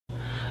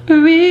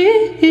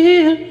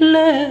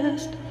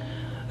realest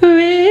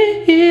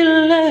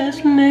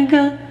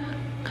nigga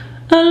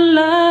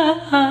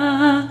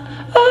alive.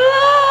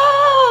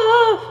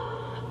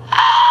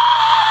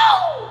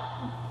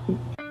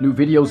 New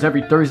videos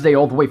every Thursday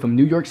all the way from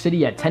New York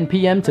City at 10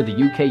 p.m. to the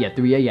UK at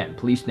 3 a.m.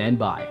 Please stand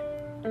by.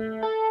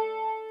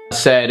 I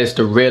said it's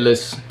the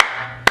realest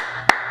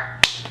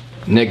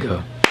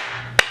nigga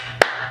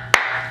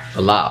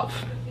alive.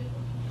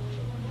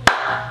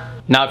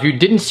 Now, if you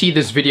didn't see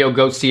this video,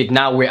 go see it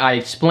now, where I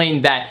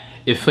explained that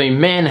if a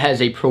man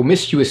has a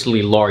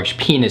promiscuously large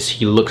penis,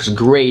 he looks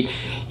great,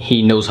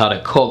 he knows how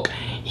to cook,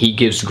 he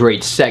gives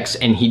great sex,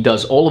 and he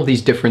does all of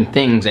these different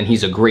things, and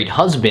he's a great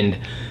husband,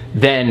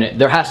 then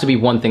there has to be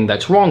one thing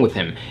that's wrong with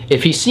him.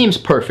 If he seems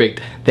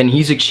perfect, then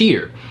he's a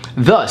cheater.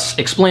 Thus,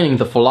 explaining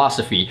the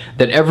philosophy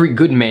that every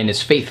good man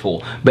is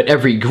faithful, but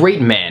every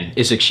great man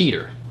is a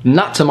cheater.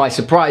 Not to my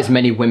surprise,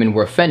 many women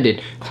were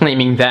offended,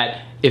 claiming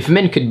that if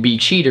men could be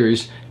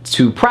cheaters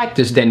to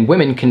practice, then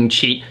women can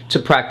cheat to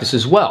practice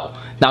as well.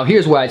 Now,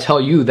 here's where I tell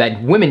you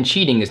that women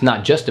cheating is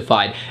not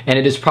justified, and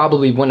it is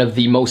probably one of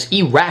the most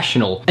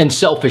irrational and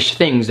selfish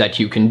things that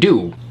you can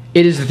do.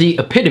 It is the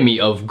epitome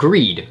of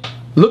greed.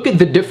 Look at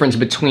the difference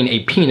between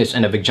a penis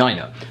and a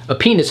vagina. A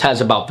penis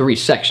has about 3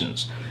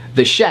 sections: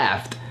 the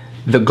shaft,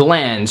 the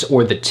glands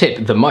or the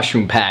tip, the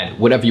mushroom pad,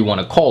 whatever you want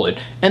to call it,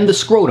 and the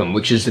scrotum,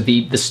 which is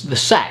the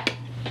sac.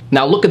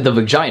 Now look at the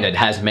vagina. It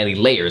has many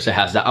layers. It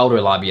has the outer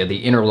labia, the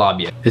inner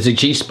labia. There's a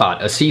G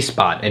spot, a C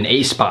spot, an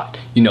A spot,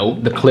 you know,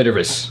 the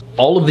clitoris.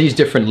 All of these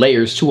different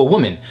layers to a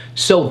woman.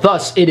 So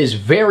thus, it is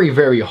very,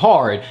 very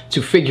hard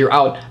to figure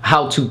out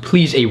how to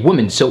please a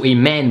woman. So a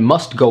man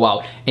must go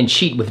out and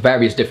cheat with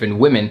various different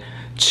women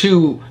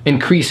to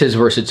increase his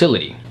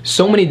versatility.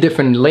 So many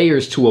different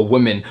layers to a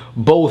woman,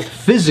 both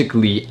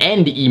physically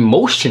and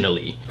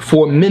emotionally,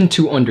 for men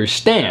to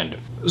understand.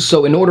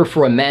 So in order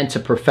for a man to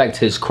perfect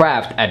his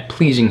craft at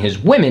pleasing his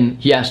women,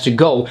 he has to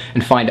go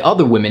and find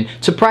other women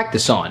to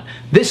practice on.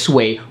 This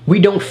way, we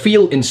don't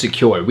feel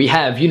insecure. We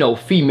have, you know,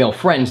 female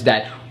friends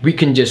that we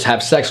can just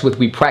have sex with,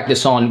 we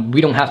practice on,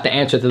 we don't have to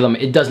answer to them,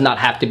 it does not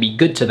have to be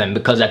good to them,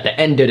 because at the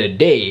end of the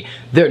day,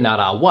 they're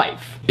not our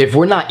wife. If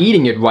we're not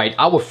eating it right,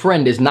 our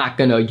friend is not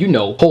gonna, you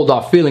know, hold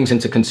our feelings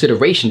into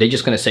consideration. They're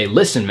just gonna say,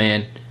 listen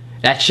man,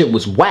 that shit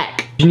was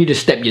whack. You need to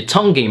step your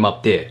tongue game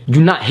up there.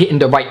 You're not hitting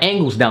the right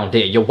angles down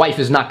there. Your wife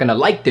is not gonna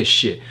like this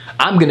shit.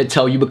 I'm gonna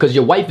tell you because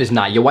your wife is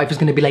not. Your wife is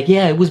gonna be like,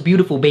 yeah, it was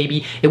beautiful,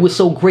 baby. It was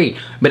so great.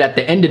 But at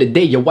the end of the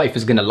day, your wife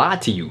is gonna lie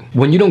to you.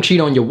 When you don't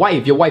cheat on your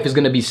wife is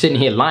gonna be sitting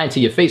here lying to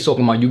your face,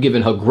 talking about you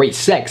giving her great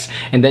sex.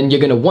 And then you're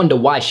gonna wonder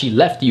why she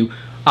left you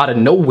out of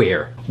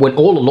nowhere, when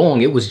all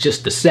along it was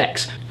just the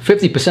sex.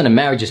 50% of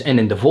marriages end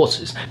in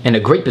divorces, and a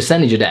great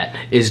percentage of that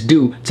is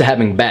due to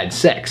having bad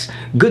sex.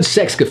 Good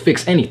sex could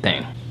fix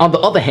anything. On the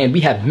other hand, we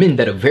have men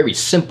that are very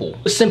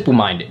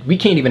simple-minded. We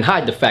can't even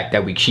hide the fact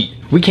that we cheat.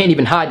 We can't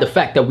even hide the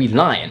fact that we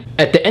lying.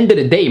 At the end of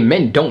the day,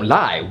 men don't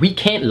lie. We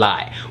can't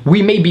lie.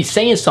 We may be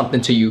saying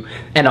something to you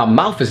and our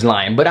mouth is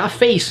lying, but our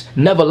face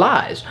never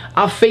lies.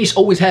 Our face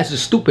always has a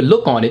stupid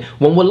look on it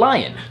when we're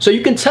lying. So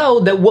you can tell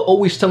that we're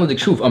always telling the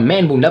truth. A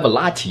man will never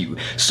lie to you.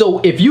 So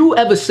if you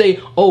ever say,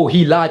 oh,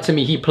 he lied to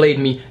me, he played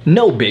me,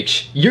 no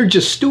bitch, you're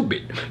just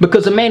stupid.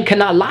 Because a man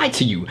cannot lie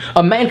to you.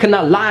 A man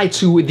cannot lie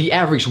to the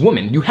average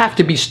woman. You have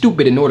to be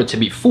stupid in order to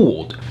be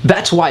fooled.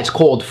 That's why it's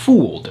called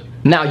fooled.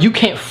 Now, you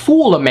can't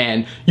fool a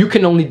man, you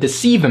can only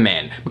deceive a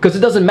man. Because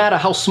it doesn't matter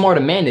how smart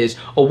a man is,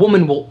 a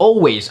woman will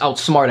always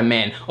outsmart a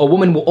man. A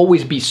woman will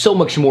always be so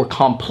much more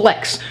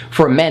complex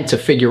for a man to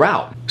figure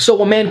out.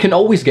 So a man can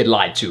always get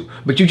lied to,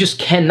 but you just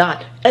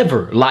cannot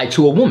ever lie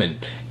to a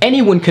woman.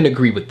 Anyone can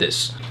agree with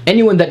this.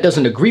 Anyone that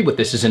doesn't agree with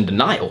this is in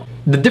denial.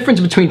 The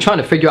difference between trying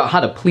to figure out how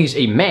to please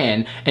a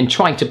man and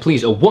trying to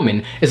please a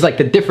woman is like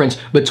the difference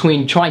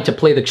between trying to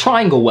play the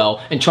triangle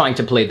well and trying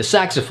to play the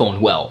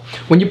saxophone well.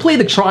 When you play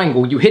the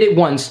triangle, you hit it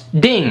once,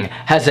 ding,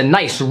 has a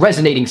nice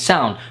resonating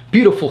sound,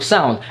 beautiful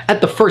sound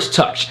at the first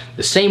touch.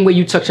 The same way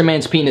you touch a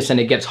man's penis and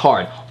it gets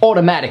hard,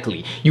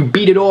 automatically. You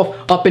beat it off,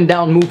 up and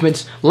down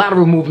movements,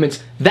 lateral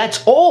movements,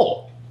 that's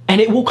all.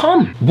 And it will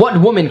come. What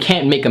woman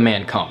can't make a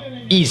man come?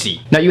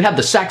 Easy. Now you have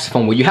the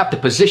saxophone where you have to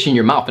position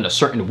your mouth in a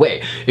certain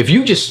way. If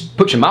you just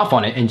put your mouth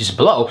on it and just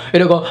blow,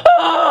 it'll go,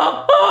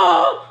 ah,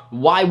 ah.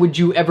 Why would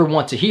you ever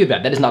want to hear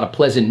that? That is not a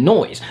pleasant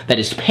noise. That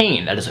is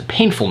pain. That is a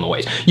painful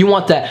noise. You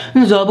want that.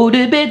 In order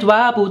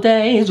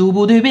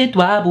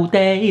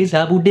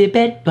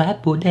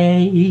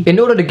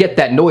to get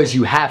that noise,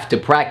 you have to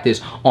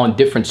practice on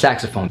different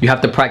saxophones. You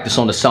have to practice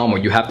on the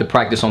Selmer. You have to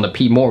practice on the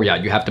P.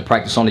 Moriarty. You have to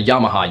practice on the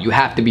Yamaha. You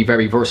have to be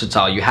very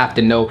versatile. You have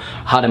to know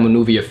how to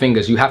maneuver your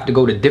fingers. You have to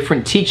go to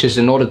different teachers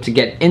in order to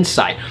get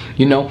insight.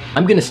 You know,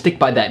 I'm gonna stick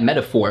by that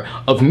metaphor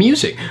of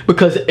music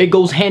because it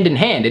goes hand in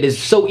hand. It is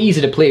so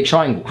easy to play a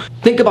triangle.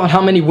 Think about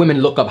how many women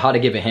look up how to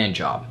give a hand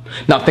job.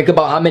 Now think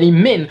about how many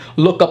men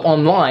look up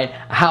online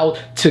how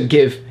to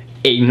give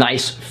a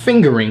nice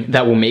fingering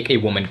that will make a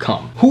woman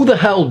come. Who the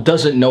hell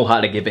doesn't know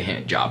how to give a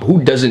hand job?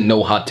 Who doesn't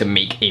know how to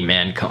make a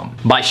man come?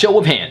 By show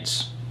of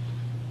hands.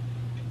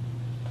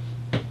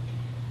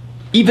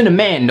 Even a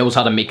man knows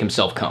how to make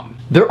himself come.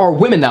 There are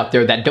women out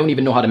there that don't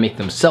even know how to make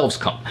themselves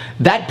come.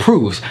 That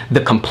proves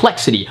the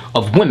complexity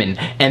of women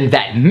and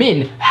that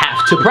men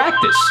have to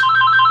practice.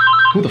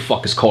 Who the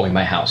fuck is calling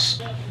my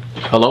house?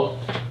 Hello?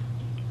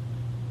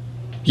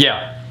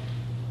 Yeah.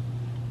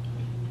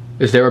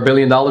 Is there $1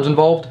 billion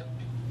involved?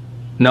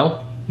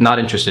 No? Not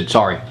interested,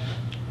 sorry.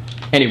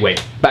 Anyway,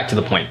 back to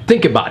the point.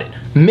 Think about it.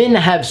 Men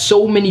have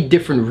so many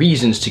different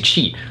reasons to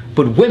cheat,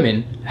 but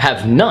women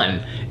have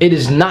none. It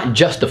is not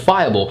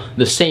justifiable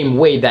the same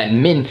way that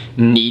men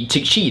need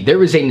to cheat.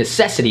 There is a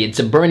necessity, it's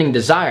a burning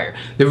desire.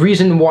 The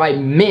reason why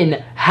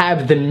men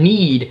have the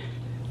need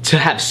to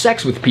have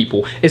sex with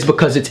people is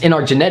because it's in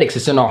our genetics,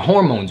 it's in our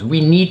hormones. We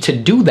need to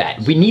do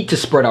that. We need to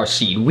spread our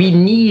seed. We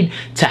need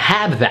to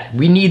have that.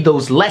 We need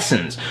those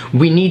lessons.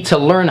 We need to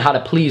learn how to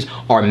please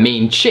our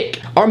main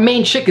chick. Our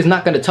main chick is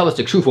not going to tell us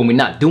the truth when we're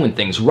not doing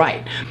things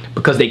right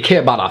because they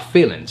care about our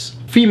feelings.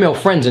 Female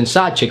friends and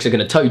side chicks are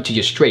going to tell you to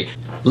your straight,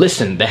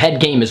 listen, the head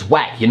game is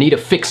whack, you need to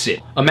fix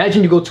it.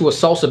 Imagine you go to a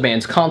salsa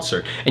band's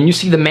concert and you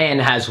see the man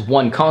has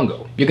one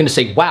conga. You're going to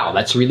say, wow,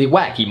 that's really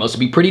whack. He must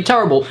be pretty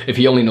terrible if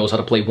he only knows how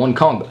to play one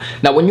conga.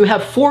 Now when you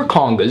have 4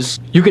 congas,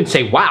 you can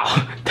say, wow,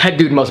 that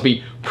dude must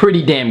be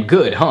pretty damn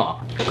good, huh?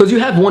 Because you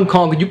have one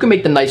conga, you can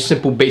make the nice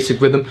simple basic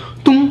rhythm.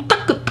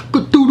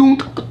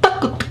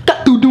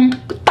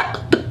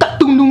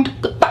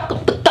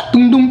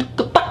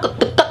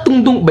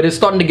 But it's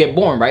starting to get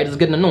boring, right? It's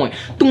getting annoying.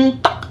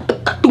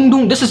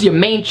 This is your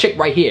main chick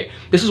right here.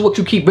 This is what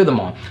you keep rhythm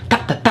on.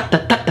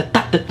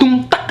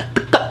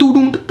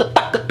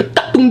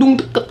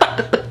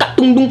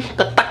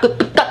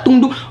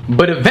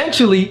 But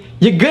eventually,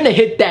 you're gonna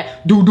hit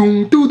that.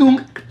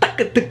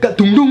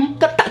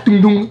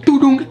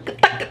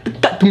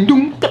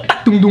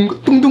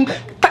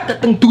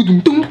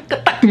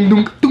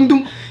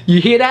 You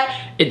hear that?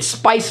 It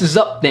spices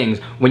up things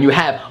when you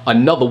have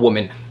another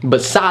woman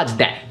besides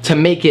that to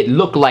make it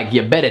look like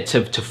you're better,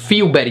 to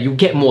feel better. You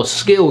get more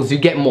skills, you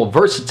get more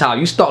versatile.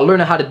 You start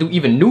learning how to do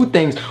even new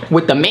things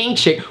with the main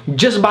chick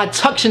just by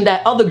touching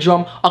that other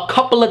drum a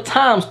couple of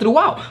times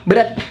throughout.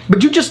 But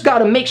you just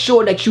gotta make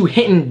sure that you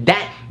hitting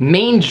that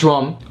main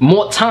drum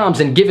more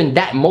times and giving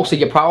that most of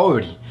your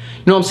priority. You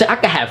know what I'm saying? I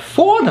could have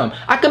 4 of them.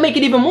 I could make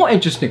it even more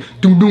interesting.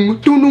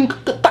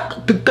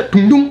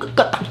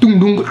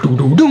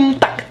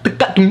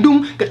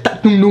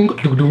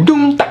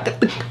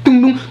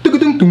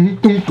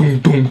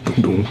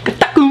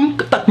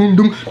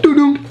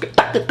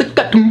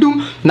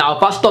 Now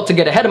if I start to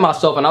get ahead of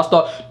myself and I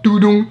start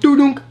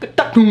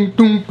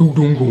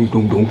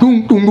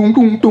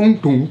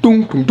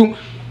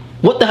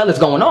what the hell is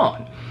going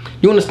on?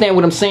 You understand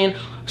what I'm saying?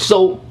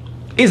 So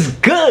it's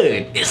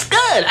good. It's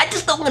good. I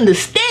just don't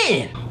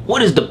understand.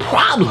 What is the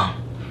problem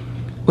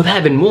with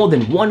having more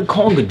than one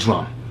conga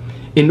drum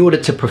in order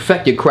to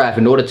perfect your craft,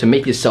 in order to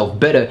make yourself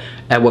better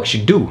at what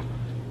you do?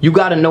 You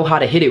gotta know how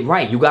to hit it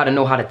right. You gotta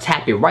know how to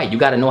tap it right. You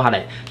gotta know how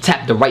to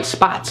tap the right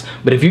spots.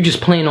 But if you're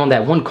just playing on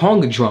that one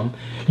conga drum,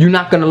 you're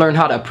not gonna learn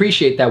how to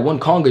appreciate that one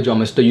conga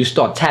drum until you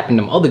start tapping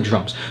them other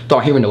drums.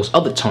 Start hearing those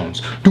other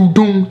tones.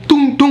 Do-dum,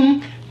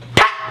 dum-dum,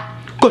 tap,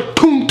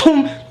 ka-tum,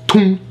 tum,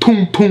 tum,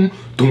 tum, tum,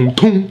 tum,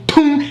 tum,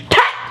 tum,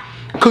 tap,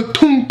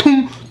 ka-tum,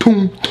 tum,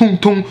 tum, tum,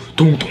 tum,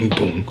 tum, tum,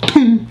 tum,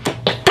 tum,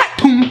 tap,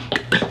 tum,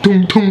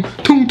 tum, tum,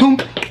 tum, tum,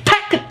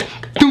 tap,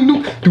 tum,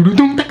 tum,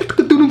 do-do-dum,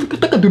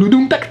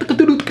 do-do-dum,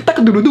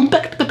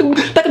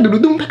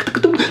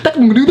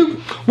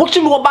 what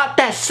you know about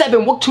that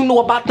 7? What you know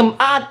about them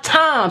odd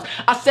times?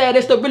 I said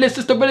it's the realest,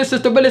 it's the realest,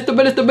 it's the realest, the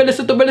realest, the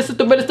realest, the realest,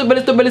 the realest, the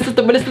realest, the realest,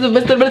 the realest, the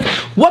realest, the realest.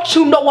 What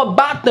you know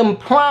about them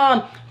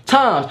prime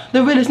times?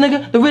 The realest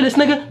nigga, the realest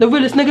nigga, the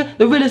realest nigga,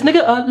 the realest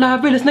nigga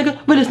alive, realest nigga,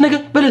 realest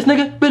nigga, realest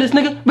nigga, realest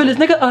nigga, realest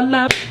nigga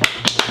alive.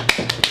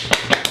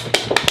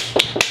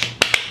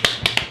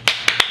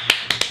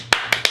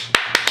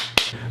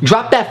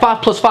 Drop that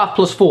 5 + 5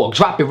 + 4.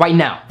 Drop it right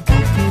now.